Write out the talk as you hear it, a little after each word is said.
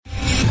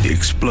The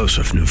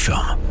explosive new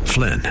film,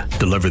 Flynn,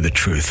 deliver the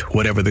truth,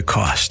 whatever the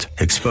cost.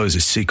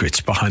 Exposes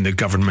secrets behind the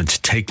government's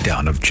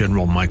takedown of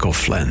General Michael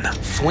Flynn.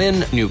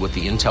 Flynn knew what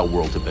the intel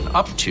world had been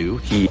up to.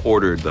 He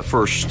ordered the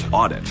first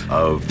audit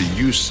of the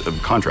use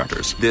of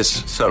contractors.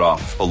 This set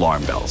off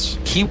alarm bells.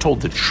 He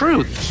told the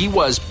truth. He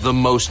was the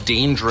most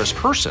dangerous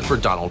person for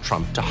Donald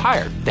Trump to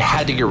hire. They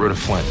had to get rid of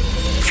Flynn.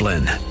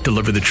 Flynn,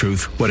 deliver the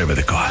truth, whatever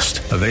the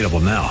cost. Available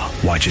now.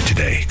 Watch it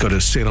today. Go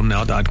to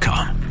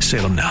salemnow.com.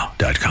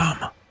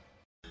 salemnow.com.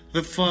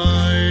 The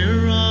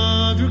fire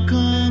of your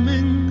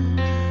coming,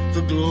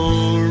 the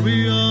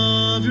glory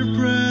of your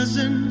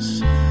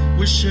presence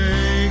will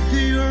shake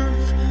the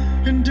earth,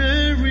 and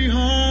every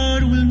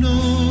heart will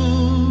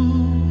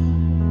know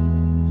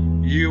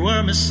you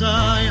are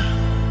Messiah,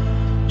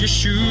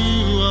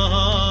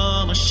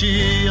 Yeshua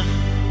Mashiach,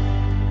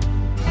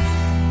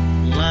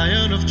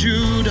 Lion of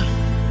Judah,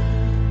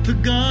 the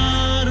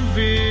God of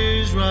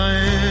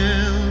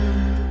Israel.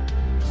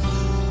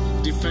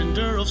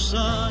 Defender of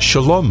Zion.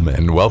 Shalom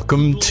and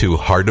welcome to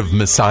Heart of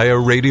Messiah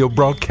radio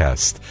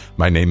broadcast.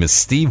 My name is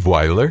Steve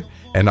Weiler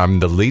and I'm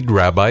the lead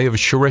rabbi of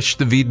Shoresh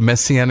David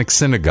Messianic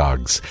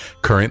Synagogues.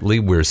 Currently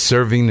we're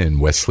serving in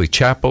Wesley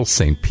Chapel,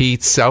 St.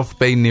 Pete, South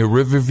Bay near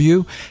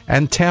Riverview,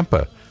 and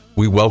Tampa.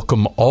 We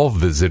welcome all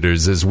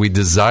visitors as we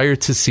desire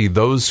to see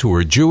those who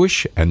are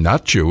Jewish and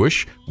not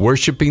Jewish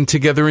worshiping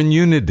together in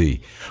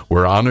unity.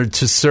 We're honored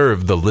to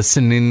serve the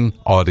listening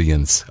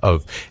audience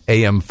of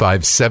AM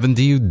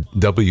 570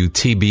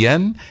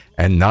 WTBN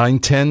and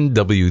 910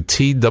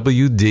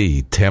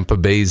 WTWD, Tampa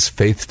Bay's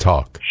Faith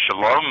Talk.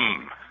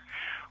 Shalom.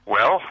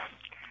 Well,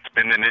 it's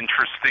been an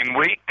interesting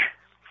week.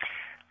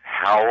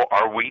 How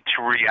are we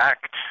to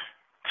react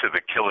to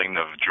the killing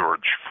of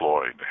George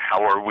Floyd?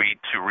 How are we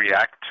to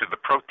react to the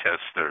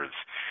protesters?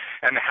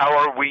 And how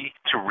are we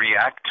to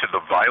react to the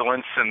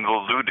violence and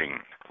the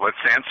looting?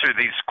 Let's answer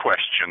these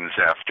questions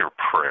after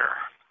prayer.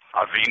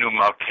 Avinu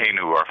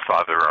Malkeinu, our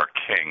Father, our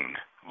King.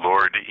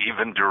 Lord,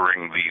 even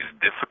during these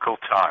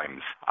difficult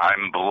times,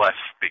 I'm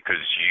blessed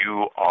because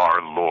you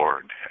are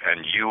Lord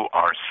and you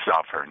are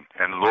sovereign.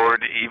 And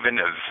Lord, even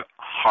as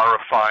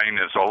horrifying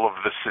as all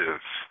of this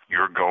is,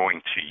 you're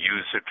going to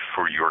use it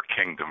for your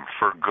kingdom,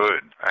 for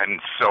good.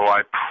 And so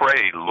I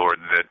pray,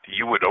 Lord, that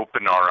you would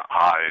open our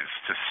eyes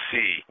to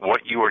see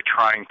what you are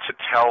trying to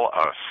tell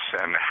us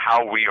and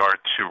how we are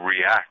to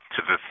react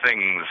to the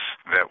things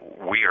that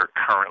we are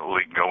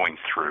currently going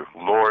through.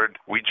 Lord,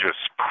 we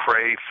just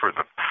pray for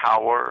the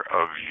power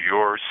of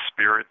your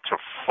Spirit to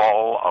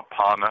fall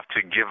upon us,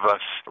 to give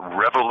us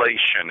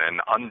revelation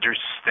and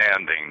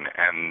understanding,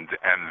 and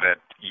that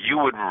you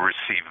would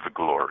receive the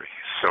glory.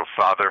 So,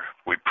 Father,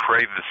 we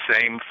pray the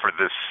same for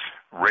this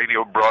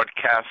radio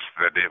broadcast,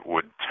 that it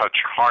would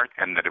touch heart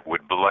and that it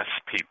would bless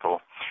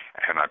people.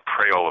 And I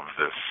pray all of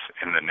this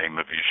in the name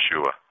of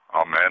Yeshua.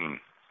 Amen.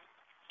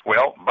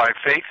 Well, by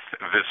faith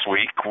this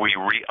week, we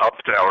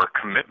re-upped our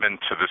commitment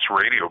to this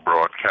radio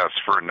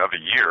broadcast for another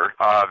year.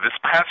 This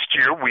past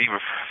year, we've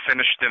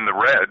finished in the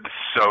red,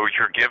 so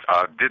your gift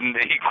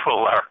didn't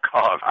equal our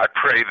cost. I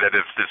pray that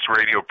if this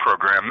radio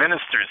program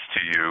ministers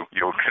to you,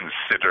 you'll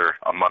consider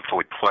a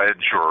monthly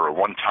pledge or a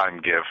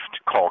one-time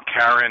gift. Call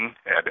Karen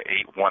at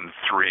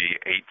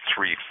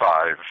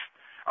 813-835.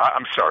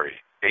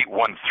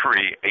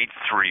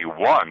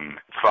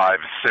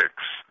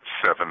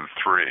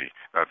 813-831-5673.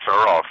 That's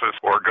our office.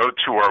 Or go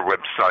to our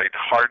website,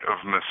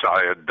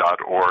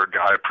 heartofmessiah.org.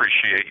 I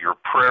appreciate your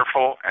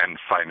prayerful and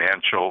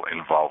financial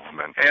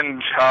involvement.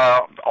 And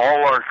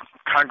all our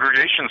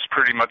congregations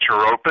pretty much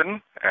are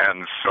open,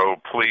 and so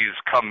please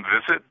come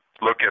visit.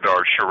 Look at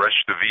our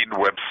Shoresh David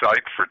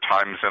website for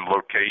times and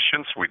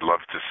locations. We'd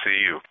love to see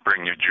you.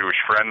 Bring your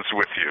Jewish friends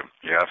with you.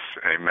 Yes,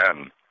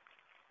 amen.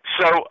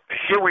 So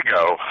here we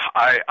go.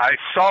 I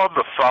saw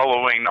the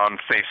following on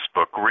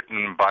Facebook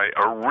written by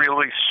a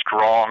really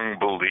strong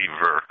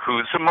believer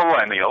who's a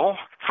millennial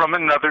from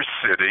another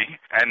city,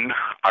 and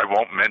I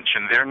won't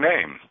mention their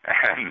name.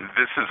 And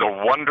this is a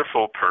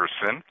wonderful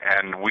person,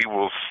 and we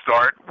will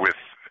start with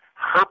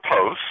her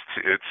post.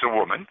 It's a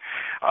woman,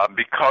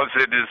 because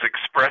it is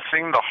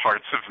expressing the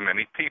hearts of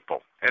many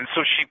people. And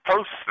so she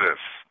posts this: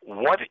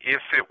 what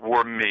if it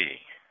were me?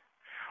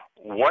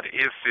 What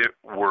if it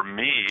were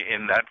me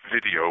in that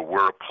video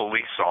where a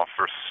police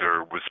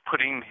officer was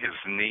putting his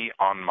knee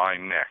on my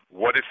neck?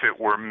 What if it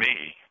were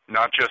me?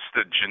 Not just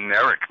a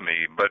generic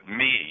me, but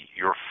me,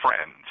 your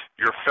friend,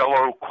 your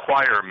fellow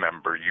choir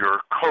member,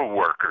 your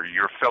co-worker,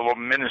 your fellow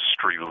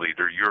ministry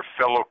leader, your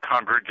fellow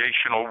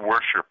congregational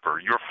worshiper,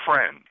 your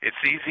friend.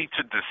 It's easy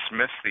to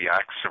dismiss the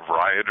acts of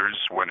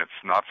rioters when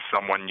it's not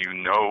someone you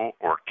know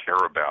or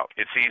care about.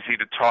 It's easy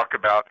to talk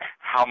about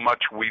how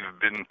much we've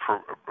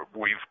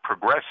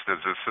progressed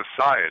as a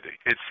society.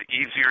 It's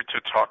easier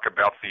to talk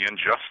about the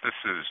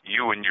injustices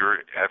you and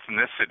your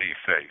ethnicity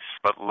face.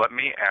 But let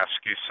me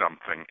ask you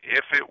something.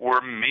 If it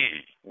were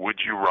me,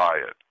 would you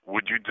riot?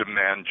 Would you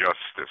demand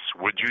justice?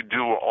 Would you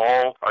do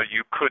all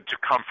you could to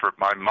comfort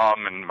my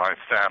mom and my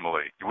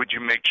family? Would you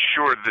make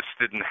sure this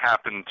didn't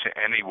happen to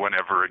anyone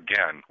ever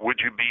again? Would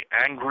you be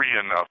angry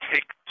enough,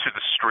 take to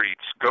the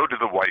streets, go to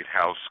the White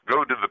House,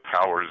 go to the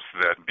powers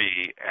that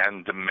be,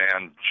 and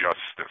demand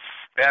justice?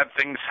 Bad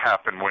things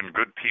happen when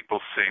good people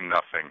say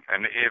nothing.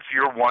 And if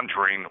you're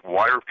wondering,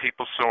 why are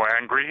people so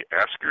angry?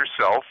 Ask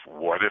yourself,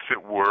 what if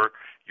it were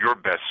your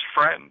best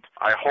friend?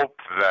 I hope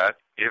that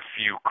if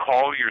you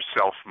call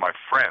yourself my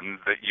friend,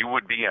 that you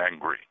would be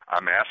angry.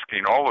 I'm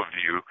asking all of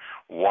you,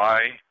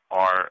 why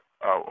are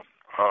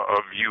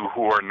of you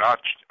who are not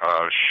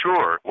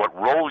sure what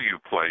role you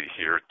play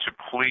here, to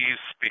please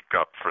speak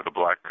up for the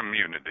black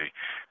community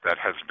that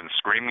has been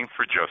screaming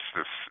for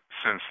justice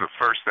since the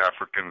first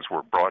Africans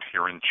were brought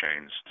here in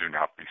chains. Do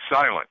not be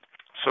silent.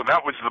 So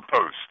that was the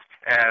post.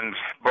 And,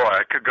 boy,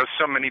 I could go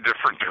so many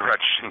different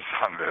directions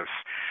on this.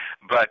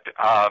 But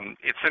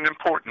it's an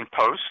important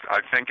post, I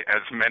think,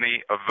 as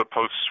many of the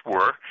posts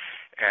were,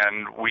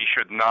 and we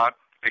should not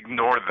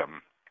ignore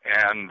them.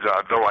 And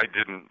though I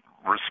didn't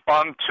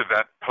respond to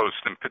that post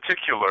in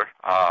particular,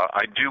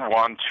 I do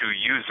want to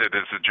use it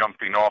as a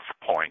jumping-off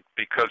point,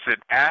 because it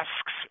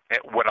asks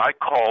what I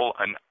call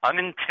an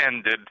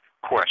unintended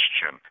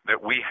question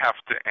that we have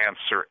to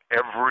answer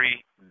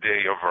every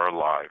day of our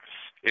lives.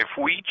 If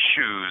we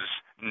choose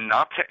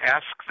not to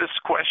ask this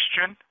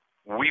question,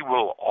 we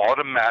will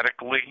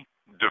automatically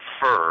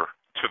defer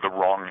to the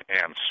wrong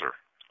answer.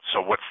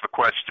 So what's the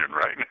question,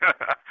 right?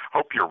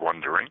 Hope you're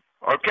wondering.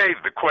 Okay,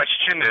 the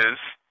question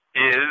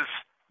is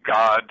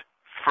God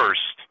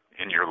first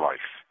in your life?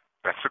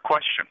 That's the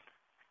question.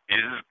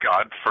 Is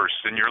God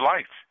first in your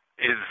life?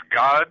 Is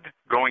God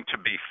going to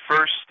be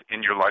first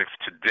in your life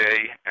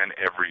today and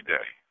every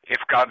day? If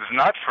God's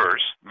not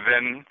first,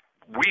 then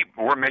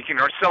we're making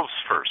ourselves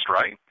first,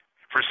 right?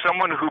 For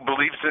someone who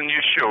believes in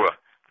Yeshua,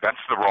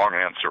 that's the wrong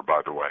answer,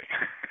 by the way.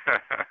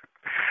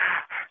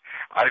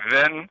 I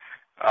then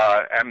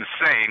am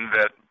saying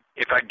that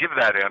if I give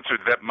that answer,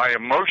 that my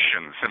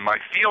emotions and my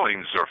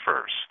feelings are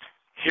first.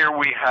 Here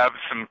we have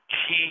some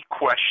key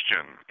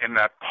questions in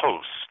that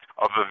post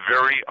of a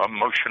very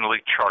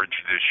emotionally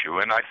charged issue.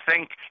 And I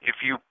think if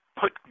you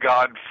put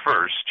God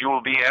first, you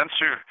will be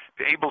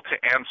able to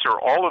answer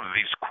all of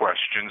these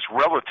questions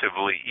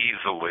relatively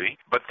easily.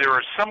 But there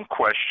are some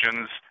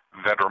questions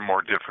that are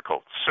more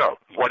difficult. So,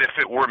 what if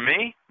it were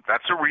me?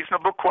 That's a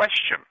reasonable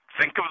question.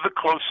 Think of the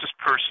closest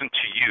person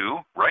to you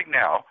right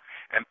now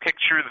and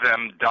picture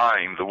them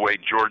dying the way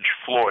George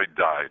Floyd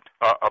died.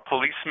 A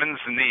policeman's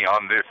knee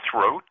on their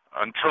throat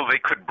until they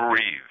could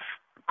breathe.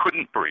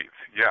 Couldn't breathe,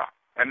 yeah.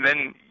 And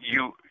then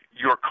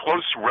your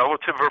close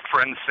relative or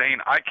friend saying,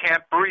 I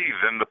can't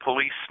breathe, and the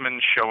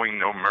policeman showing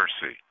no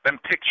mercy. Then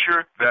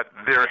picture that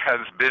there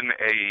has been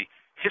a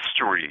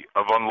history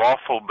of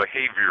unlawful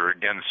behavior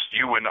against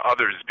you and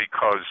others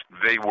because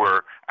they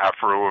were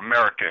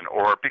Afro-American,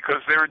 or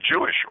because they're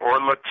Jewish or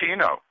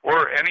Latino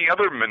or any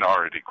other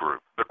minority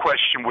group. The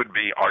question would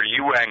be, are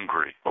you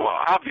angry?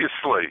 Well,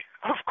 obviously,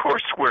 of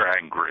course we're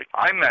angry.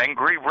 I'm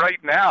angry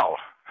right now.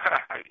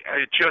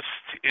 It just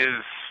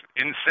is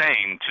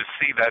insane to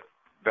see that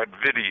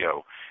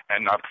video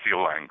and not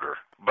feel anger.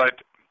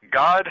 But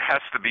God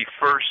has to be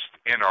first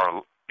in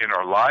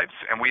our lives,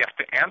 and we have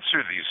to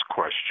answer these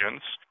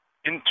questions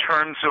in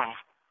terms of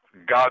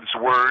God's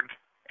word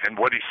and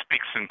what he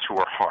speaks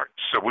into our hearts.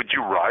 So would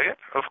you riot?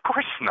 Of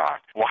course not.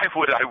 Why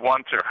would I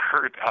want to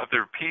hurt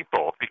other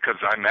people because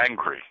I'm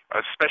angry?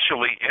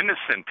 Especially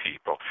innocent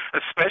people.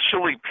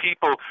 Especially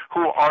people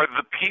who are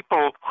the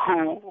people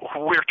who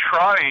we're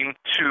trying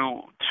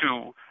to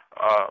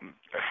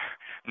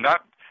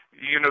not,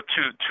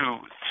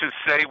 to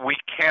say we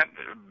can't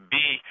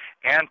be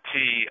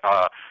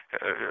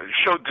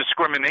show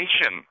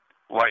discrimination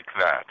like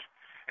that.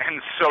 And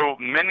so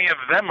many of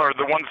them are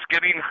the ones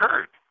getting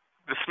hurt.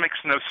 This makes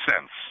no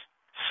sense.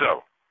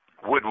 So,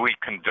 would we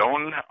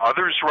condone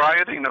others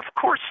rioting? Of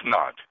course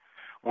not.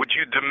 Would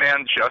you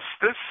demand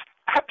justice?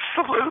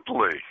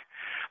 Absolutely.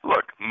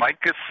 Look,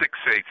 Micah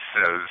 6:8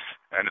 says,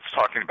 and it's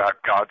talking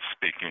about God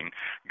speaking,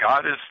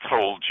 God has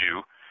told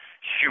you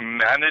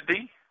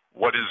humanity,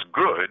 what is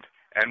good,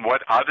 and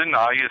what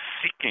Adonai is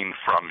seeking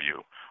from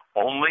you,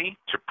 only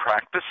to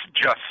practice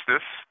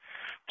justice,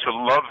 to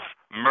love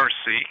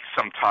mercy,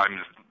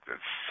 sometimes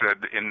said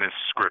in this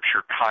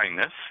scripture,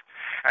 kindness,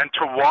 and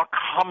to walk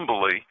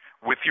humbly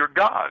with your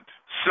God.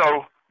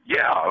 So,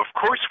 yeah, of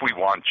course we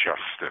want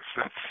justice.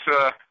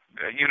 That's,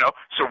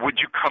 so would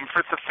you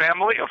comfort the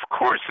family? Of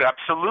course,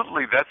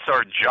 absolutely. That's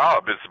our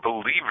job as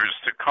believers,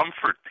 to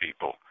comfort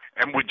people.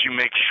 And would you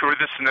make sure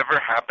this never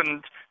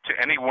happened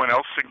to anyone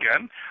else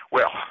again?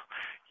 Well,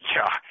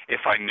 yeah,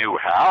 if I knew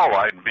how,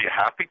 I'd be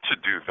happy to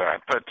do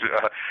that. But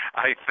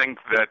I think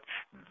that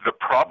the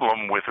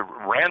problem with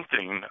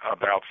ranting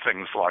about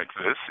things like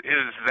this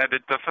is that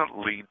it doesn't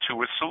lead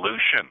to a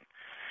solution.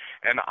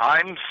 And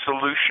I'm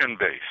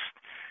solution-based,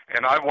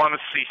 and I want to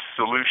see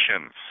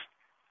solutions.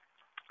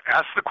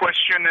 Ask the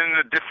question in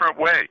a different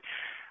way,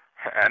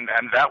 and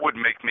that would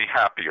make me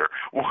happier.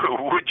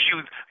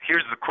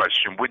 Here's the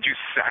question, would you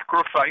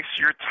sacrifice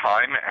your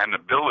time and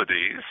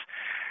abilities,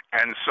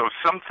 and so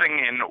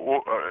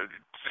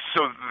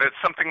that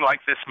something like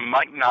this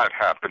might not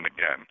happen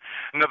again?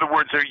 In other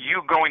words, are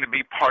you going to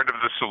be part of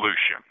the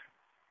solution?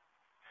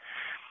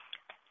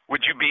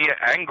 Would you be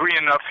angry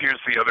enough,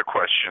 here's the other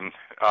question,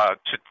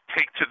 to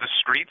take to the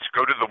streets,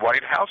 go to the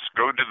White House,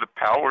 go to the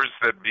powers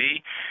that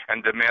be,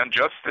 and demand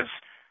justice?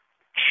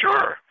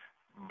 Sure,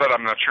 but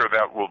I'm not sure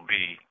that will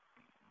be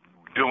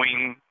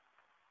doing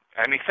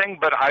anything.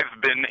 But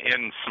I've been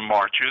in some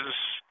marches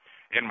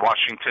in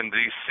Washington,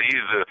 D.C.,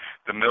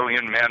 the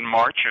Million Man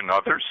March and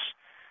others,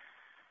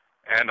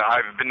 and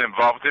I've been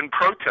involved in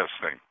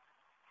protesting.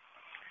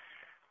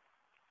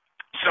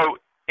 So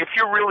if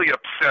you're really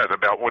upset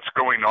about what's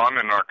going on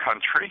in our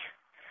country,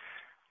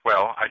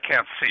 well, I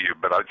can't see you,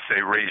 but I'd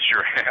say raise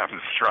your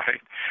hands,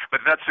 right?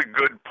 But that's a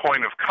good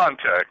point of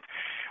contact.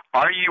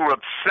 Are you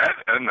upset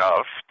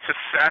enough to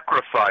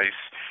sacrifice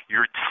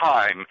your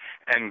time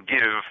and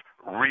give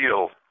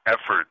real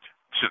effort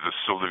to the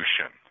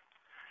solution?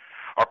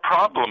 Our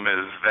problem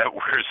is that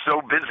we're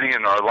so busy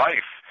in our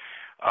life,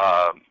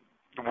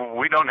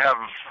 we don't have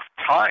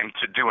time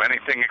to do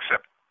anything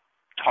except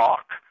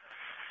talk.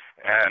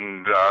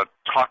 And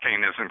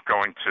talking isn't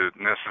going to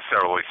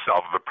necessarily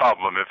solve the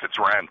problem if it's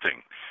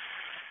ranting.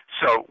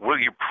 So will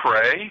you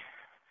pray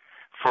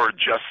for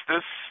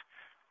justice,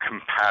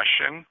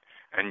 compassion,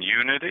 and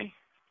unity?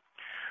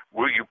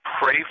 Will you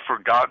pray for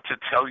God to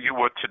tell you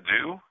what to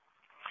do?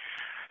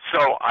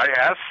 So I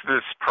asked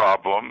this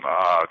problem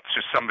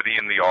to somebody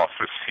in the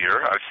office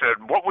here. I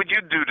said, what would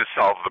you do to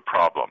solve the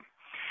problem?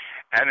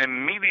 And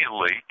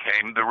immediately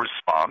came the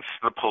response,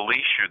 the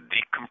police should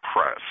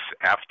decompress.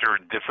 After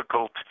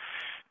difficult,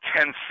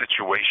 tense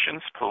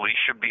situations, police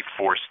should be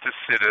forced to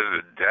sit at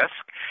a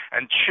desk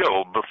and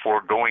chill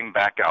before going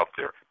back out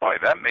there. Boy,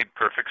 that made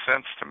perfect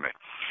sense to me.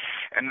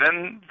 And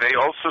then they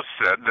also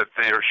said that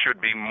there should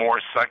be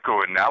more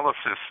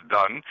psychoanalysis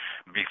done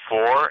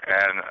before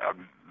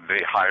and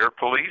they hire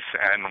police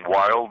and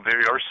while they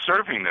are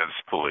serving as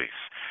police.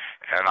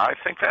 And I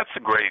think that's a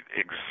great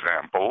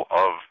example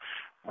of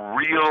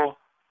real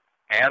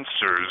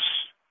answers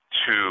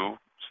to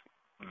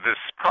this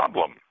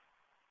problem.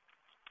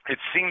 It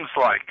seems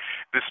like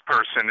this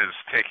person is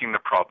taking the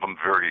problem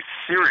very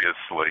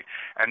seriously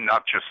and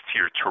not just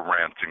here to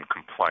rant and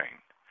complain.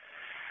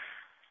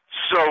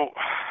 So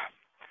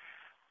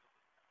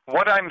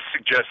what I'm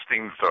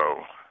suggesting,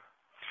 though,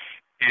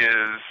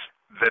 is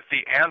that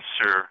the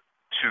answer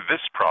to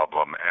this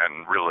problem,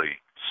 and really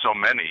so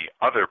many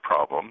other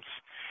problems,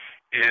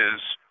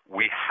 is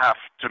we have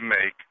to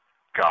make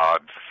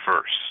God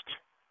first.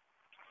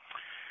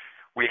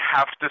 We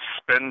have to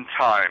spend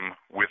time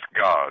with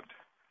God.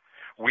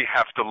 We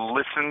have to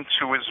listen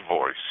to his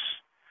voice.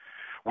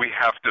 We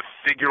have to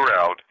figure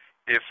out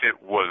if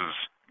it was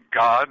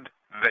God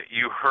that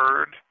you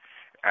heard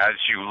as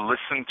you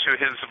listened to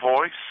his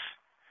voice.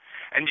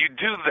 And you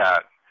do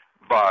that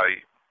by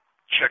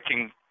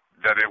checking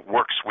that it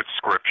works with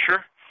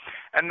Scripture.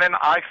 And then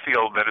I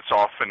feel that it's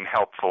often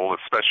helpful,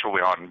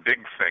 especially on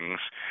big things,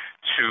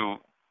 to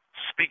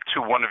speak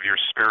to one of your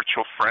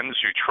spiritual friends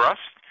you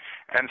trust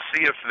and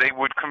see if they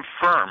would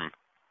confirm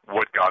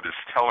what God is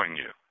telling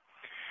you.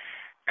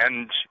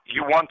 And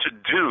you want to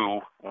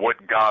do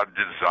what God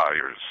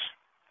desires.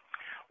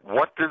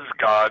 What does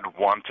God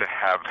want to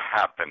have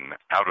happen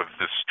out of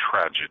this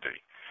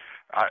tragedy?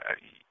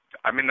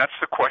 I mean, that's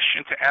the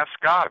question to ask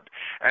God.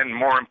 And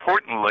more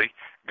importantly,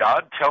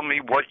 God, tell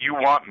me what you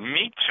want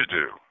me to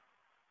do.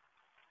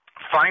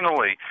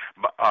 Finally,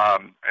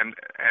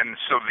 and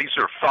so these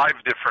are 5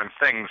 different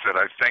things that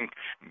I think,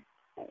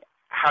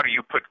 how do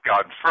you put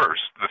God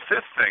first? The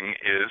 5th thing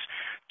is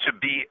to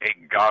be a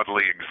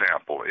godly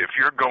example. If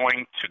you're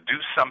going to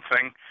do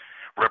something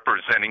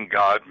representing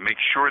God, make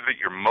sure that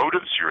your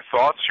motives, your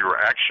thoughts, your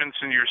actions,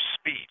 and your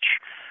speech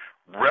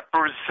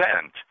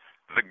represent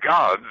the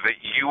God that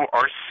you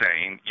are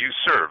saying you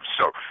serve.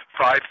 So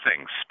 5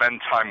 things. Spend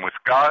time with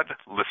God,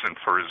 listen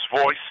for his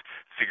voice,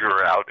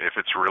 figure out if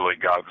it's really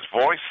God's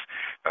voice.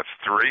 That's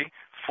 3.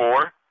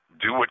 4,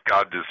 do what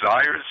God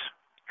desires.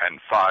 And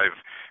 5,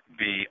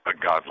 be a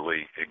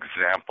godly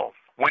example.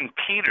 When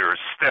Peter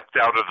stepped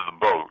out of the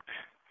boat,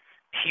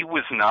 he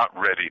was not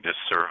ready to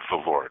serve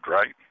the Lord,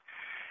 right?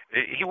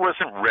 He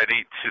wasn't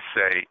ready to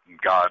say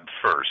God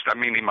first. I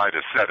mean, he might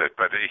have said it,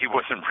 but he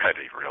wasn't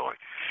ready, really.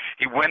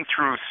 He went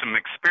through some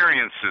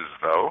experiences,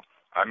 though.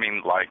 I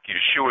mean, like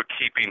Yeshua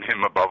keeping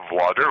him above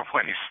water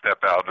when he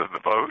stepped out of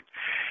the boat.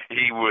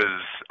 He was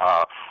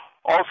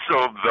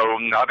also, though,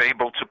 not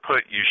able to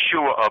put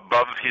Yeshua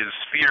above his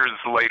fears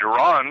later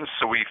on,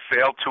 so he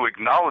failed to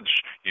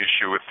acknowledge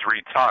Yeshua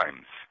 3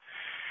 times.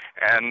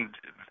 And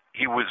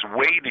he was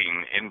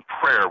waiting in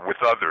prayer with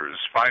others.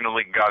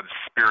 Finally, God's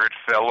Spirit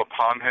fell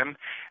upon him.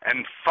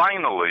 And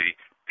finally,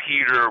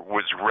 Peter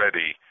was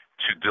ready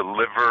to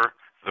deliver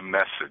the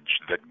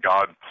message that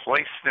God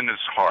placed in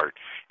his heart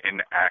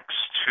in Acts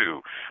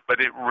 2. But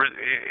it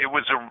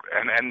was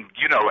and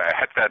you know,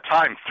 at that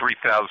time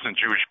 3,000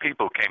 Jewish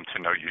people came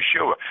to know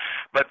Yeshua.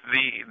 But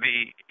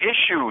the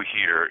issue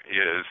here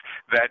is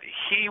that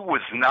he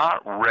was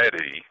not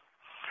ready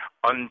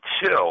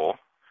until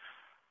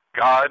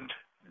God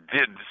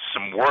did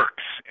some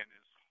works in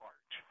his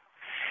heart.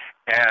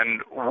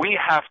 And we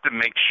have to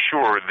make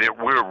sure that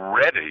we're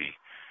ready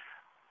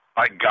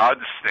by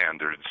God's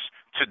standards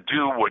to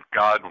do what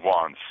God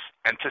wants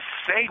and to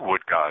say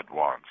what God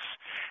wants.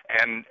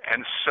 And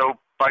so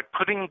by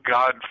putting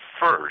God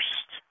first,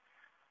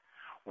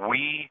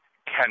 we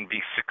can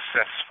be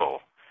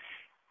successful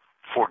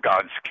for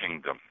God's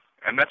kingdom.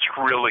 And that's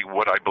really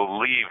what I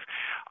believe.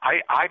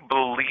 I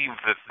believe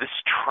that this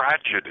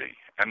tragedy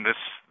and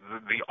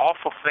the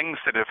awful things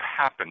that have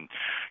happened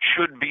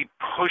should be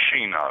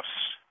pushing us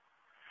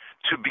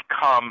to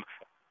become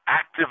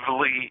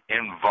actively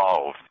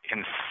involved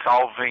in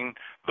solving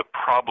the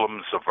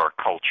problems of our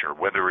culture,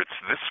 whether it's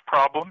this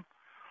problem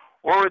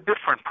or a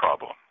different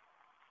problem.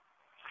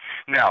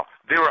 Now,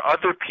 there are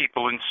other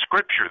people in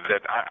Scripture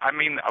that, I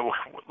mean,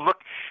 look,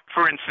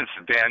 for instance,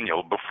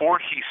 Daniel, before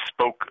he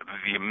spoke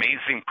the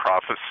amazing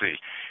prophecy,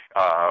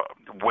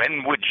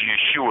 when would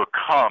Yeshua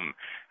come,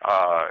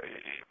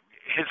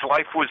 his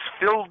life was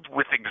filled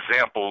with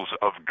examples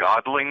of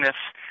godliness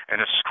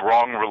and a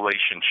strong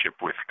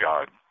relationship with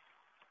God.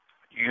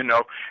 You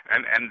know,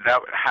 and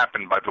that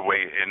happened, by the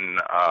way, in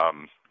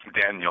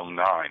Daniel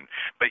 9.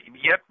 But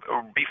yet,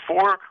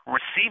 before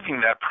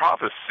receiving that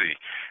prophecy,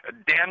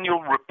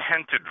 Daniel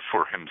repented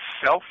for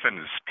himself and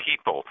his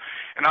people.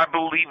 And I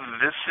believe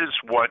this is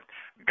what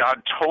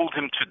God told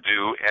him to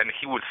do, and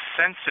he was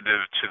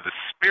sensitive to the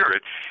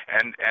Spirit,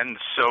 and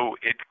so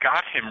it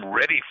got him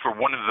ready for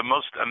one of the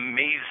most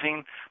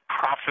amazing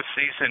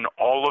prophecies in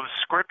all of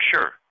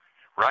Scripture.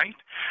 Right?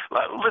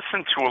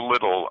 Listen to a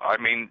little. I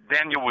mean,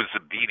 Daniel was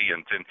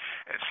obedient, and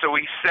so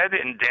he said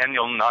in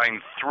Daniel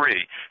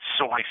 9:3,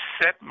 "So I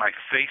set my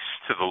face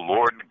to the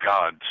Lord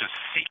God to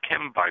seek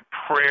him by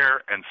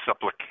prayer and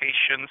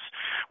supplications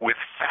with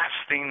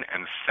fasting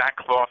and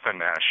sackcloth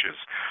and ashes.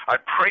 I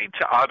prayed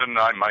to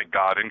Adonai my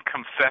God and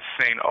confessed,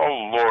 saying, O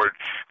Lord,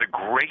 the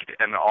great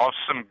and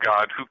awesome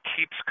God who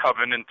keeps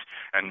covenant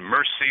and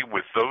mercy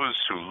with those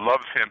who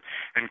love him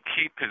and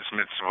keep his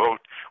mitzvot,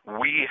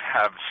 we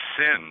have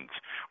sinned.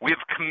 We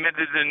have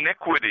committed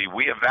iniquity.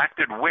 We have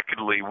acted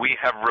wickedly. We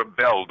have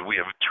rebelled. We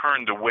have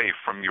turned away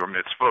from your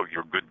mitzvot,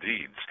 your good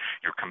deeds,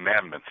 your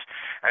commandments,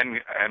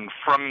 and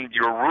from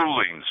your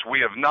rulings. We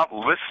have not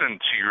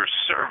listened to your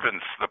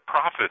servants, the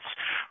prophets,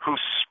 who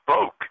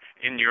spoke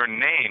in your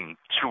name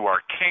to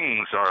our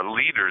kings, our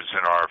leaders,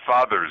 and our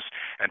fathers,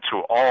 and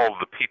to all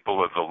the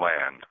people of the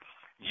land.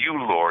 You,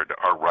 Lord,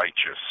 are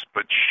righteous,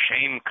 but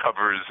shame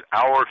covers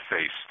our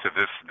face to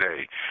this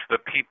day, the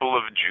people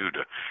of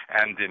Judah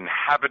and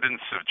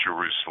inhabitants of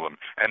Jerusalem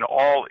and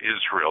all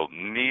Israel,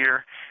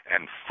 near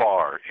and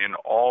far, in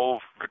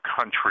all the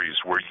countries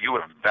where you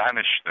have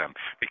banished them,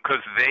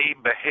 because they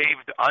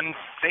behaved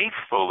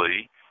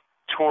unfaithfully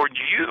toward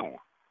you."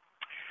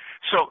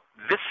 So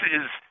this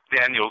is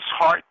Daniel's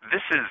heart.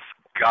 This is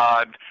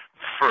God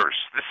first.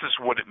 This is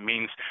what it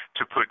means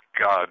to put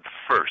God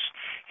first.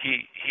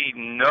 He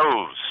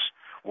knows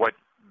what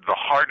the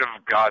heart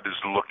of God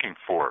is looking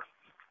for.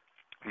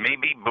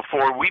 Maybe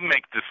before we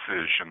make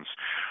decisions,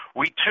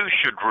 we too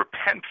should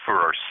repent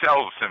for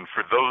ourselves and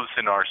for those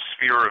in our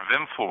sphere of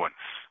influence.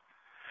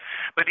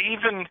 But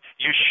even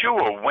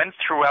Yeshua went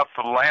throughout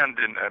the land,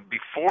 and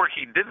before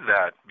he did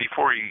that,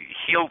 before he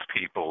healed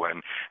people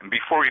and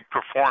before he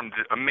performed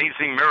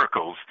amazing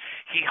miracles,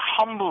 he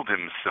humbled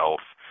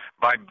himself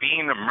by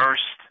being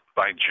immersed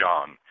by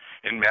John.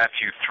 In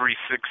Matthew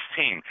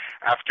 3:16,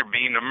 after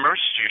being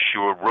immersed,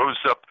 Yeshua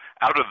rose up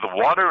out of the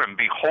water, and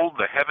behold,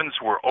 the heavens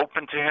were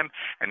opened to him,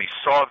 and he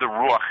saw the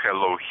Ruach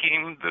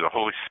Elohim, the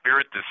Holy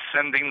Spirit,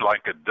 descending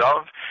like a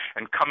dove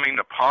and coming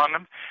upon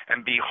him.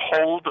 And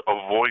behold, a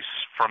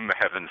voice from the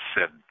heavens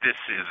said, "This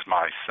is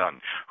my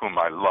Son, whom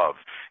I love,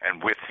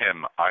 and with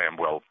him I am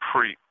well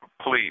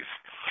pleased."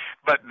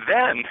 But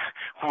then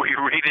we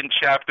read in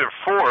chapter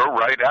 4,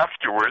 right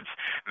afterwards,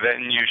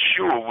 then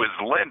Yeshua was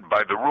led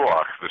by the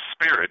Ruach, the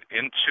Spirit,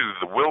 into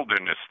the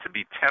wilderness to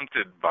be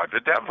tempted by the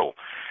devil.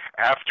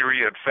 After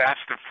he had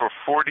fasted for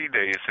 40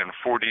 days and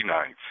 40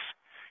 nights,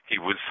 he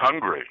was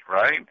hungry,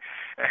 right?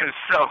 And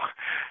so,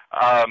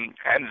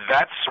 and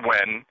that's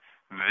when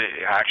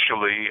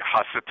actually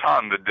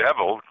Hasatan, the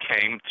devil,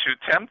 came to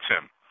tempt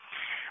him,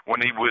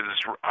 when he was,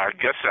 I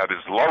guess, at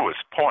his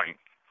lowest point.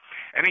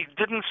 And he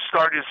didn't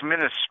start his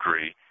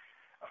ministry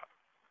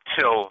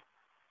till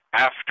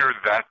after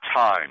that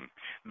time,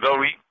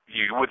 though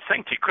you would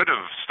think he could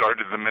have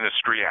started the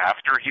ministry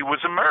after he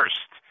was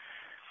immersed.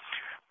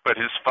 But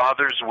his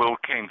Father's will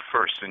came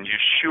first, and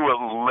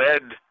Yeshua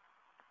led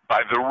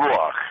by the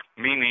Ruach,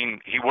 meaning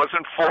he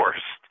wasn't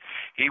forced.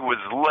 He was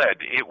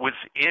led. It was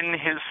in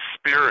his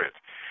spirit.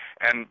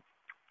 And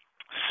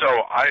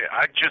so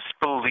I just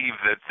believe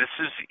that this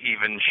is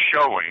even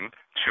showing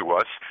to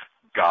us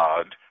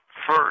God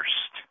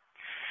first.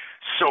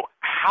 So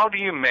how do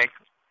you make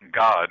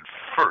God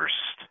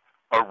first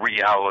a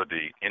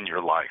reality in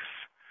your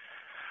life?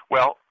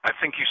 Well, I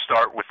think you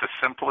start with the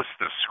simplest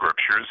of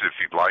scriptures, if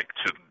you'd like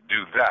to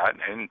do that,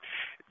 and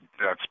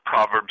that's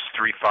Proverbs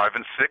 3, 5,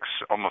 and 6.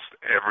 Almost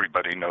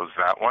everybody knows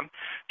that one.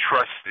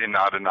 Trust in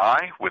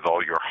Adonai with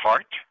all your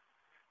heart.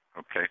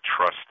 Okay,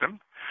 trust him.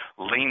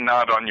 Lean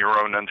not on your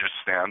own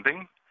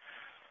understanding.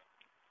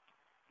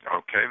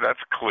 Okay,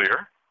 that's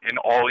clear. In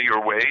all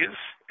your ways,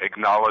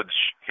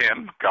 acknowledge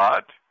him,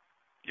 God.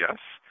 Yes.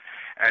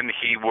 And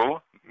he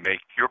will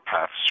make your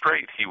path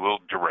straight. He will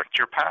direct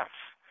your path.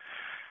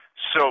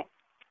 So,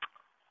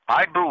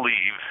 I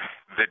believe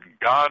that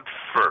God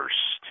first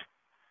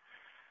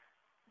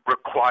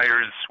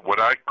requires what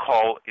I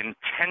call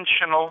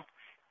intentional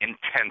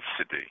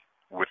intensity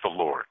with the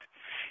Lord.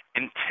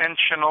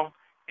 Intentional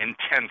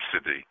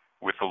intensity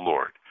with the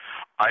Lord.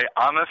 I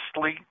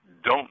honestly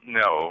don't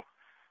know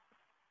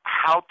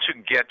how to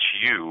get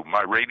you,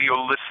 my radio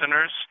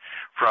listeners,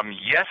 from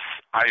yes,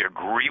 I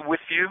agree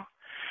with you,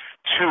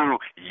 to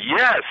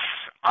yes,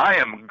 I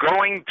am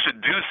going to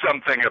do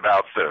something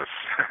about this.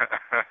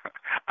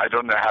 I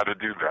don't know how to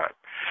do that.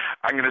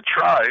 I'm going to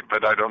try,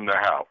 but I don't know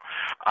how.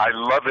 I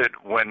love it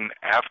when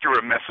after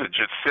a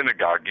message at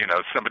synagogue,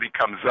 somebody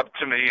comes up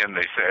to me and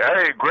they say,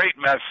 hey, great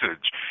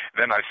message.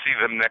 Then I see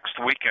them next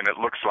week and it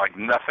looks like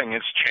nothing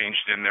has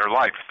changed in their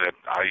life that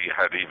I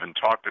had even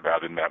talked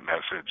about in that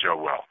message. Oh,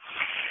 well.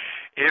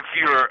 If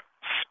you're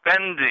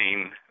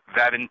spending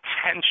that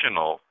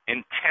intentional,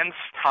 intense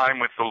time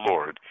with the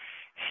Lord,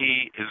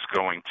 he is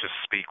going to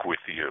speak with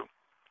you.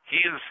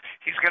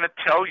 He's going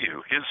to tell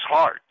you his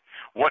heart,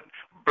 what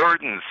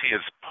burdens he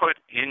has put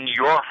in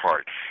your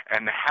heart,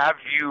 and have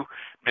you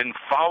been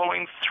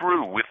following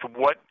through with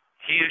what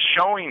he is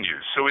showing you?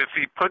 So if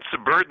he puts a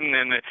burden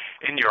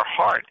in your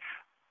heart,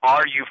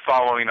 are you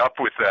following up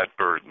with that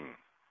burden?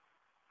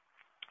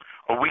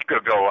 A week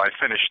ago, I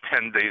finished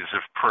 10 days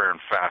of prayer and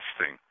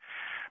fasting.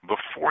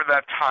 Before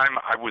that time,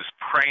 I was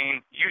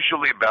praying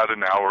usually about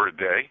an hour a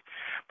day,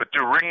 but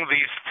during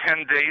these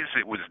 10 days,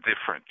 it was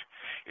different.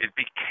 It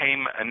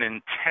became an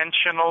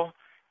intentional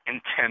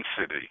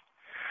intensity.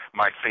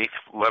 My faith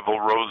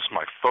level rose,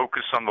 my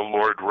focus on the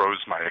Lord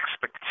rose, my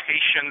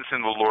expectations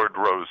in the Lord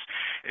rose.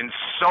 In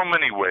so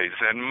many ways,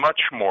 and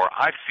much more,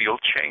 I feel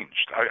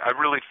changed. I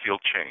really feel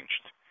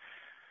changed.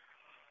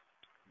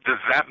 Does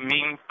that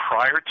mean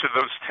prior to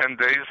those 10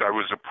 days I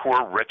was a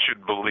poor,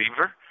 wretched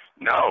believer?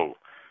 No.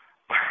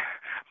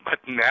 But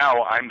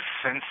now I'm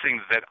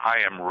sensing that I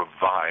am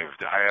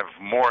revived. I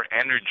have more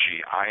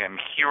energy. I am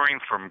hearing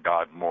from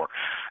God more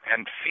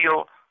and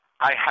feel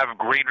I have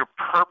greater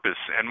purpose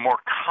and more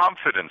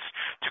confidence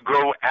to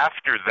go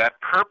after that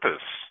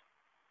purpose.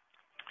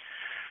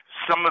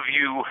 Some of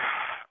you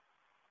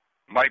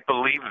might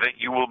believe that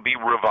you will be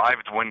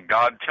revived when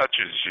God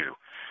touches you.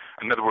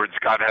 In other words,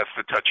 God has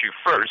to touch you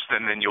first,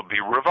 and then you'll be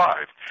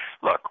revived.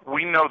 Look,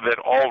 we know that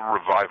all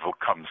revival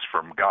comes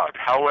from God.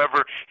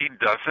 However, he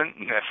doesn't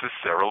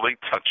necessarily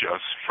touch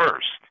us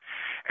first.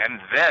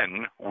 And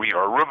then we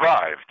are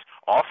revived.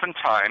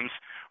 Oftentimes,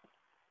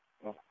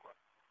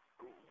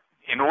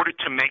 in order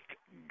to make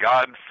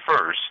God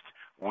first,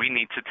 we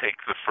need to take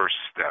the first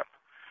step.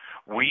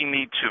 We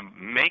need to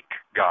make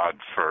God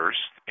first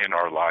in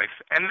our life,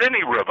 and then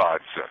he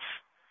revives us.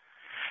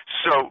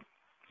 So,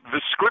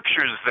 the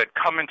scriptures that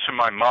come into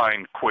my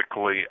mind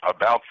quickly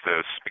about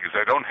this, because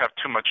I don't have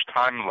too much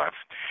time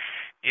left,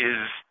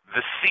 is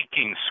the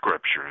seeking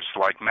scriptures,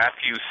 like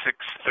Matthew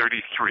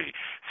 6:33.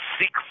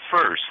 Seek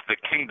first the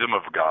kingdom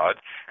of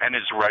God and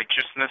his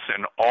righteousness,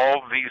 and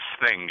all these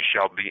things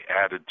shall be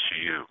added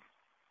to you.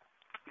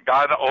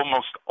 God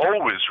almost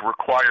always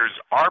requires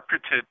our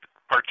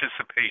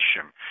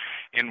participation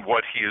in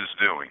what he is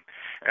doing.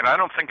 And I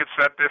don't think it's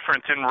that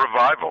different in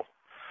revival.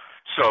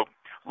 So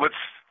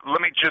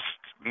let me just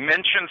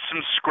mention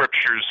some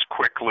scriptures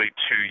quickly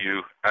to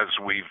you as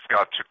we've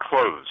got to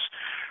close.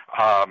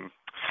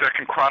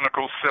 2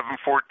 Chronicles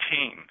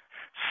 7:14,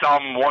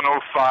 Psalm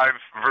 105,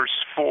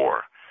 verse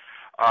 4,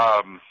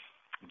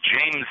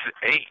 James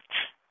 8,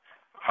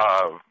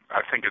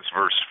 I think it's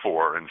verse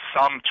 4, and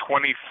Psalm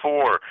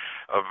 24,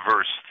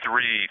 verse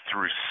 3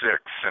 through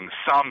 6, and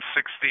Psalm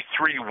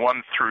 63,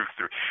 1 through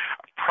 3,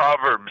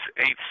 Proverbs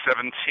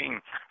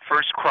 8:17,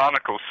 1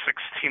 Chronicles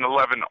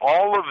 16:11,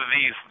 all of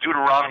these,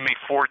 Deuteronomy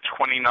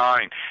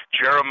 4:29,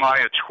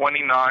 Jeremiah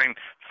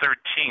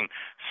 29:13,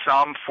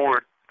 Psalm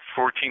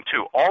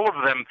 14:2, all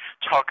of them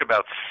talk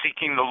about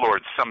seeking the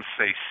Lord. Some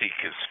say seek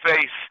his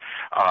face,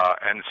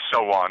 and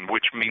so on,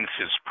 which means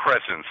his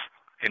presence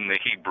in the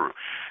Hebrew.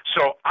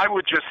 So I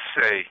would just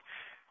say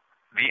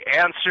the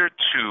answer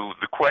to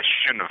the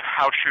question of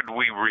how should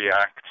we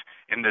react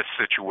in this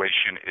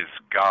situation is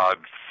God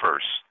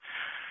first.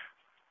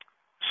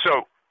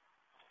 So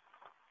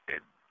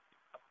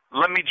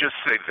let me just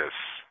say this.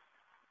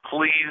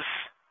 Please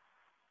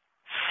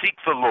seek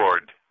the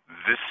Lord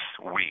this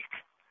week.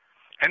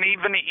 And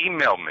even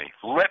email me.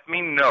 Let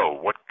me know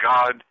what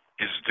God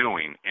is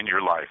doing in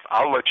your life.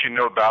 I'll let you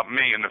know about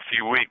me in a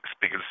few weeks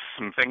because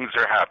some things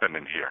are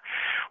happening here.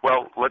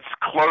 Well, let's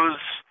close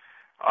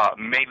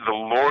May the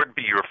Lord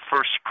be your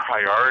first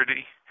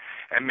priority,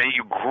 and may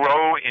you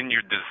grow in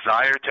your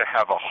desire to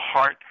have a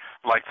heart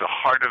like the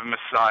heart of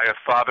Messiah.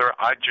 Father,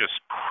 I just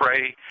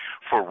pray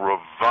for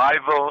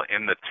revival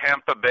in the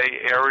Tampa Bay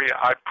area.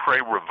 I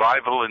pray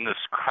revival in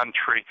this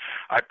country.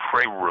 I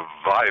pray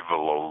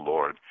revival, O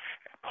Lord.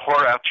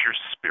 Pour out your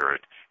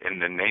Spirit in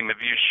the name of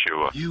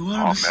Yeshua. You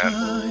are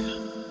Messiah,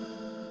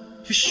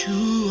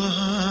 Yeshua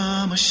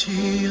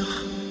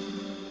HaMashiach,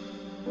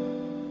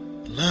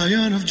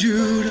 Lion of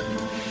Judah,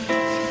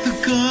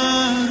 the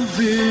God of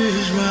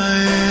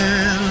Israel.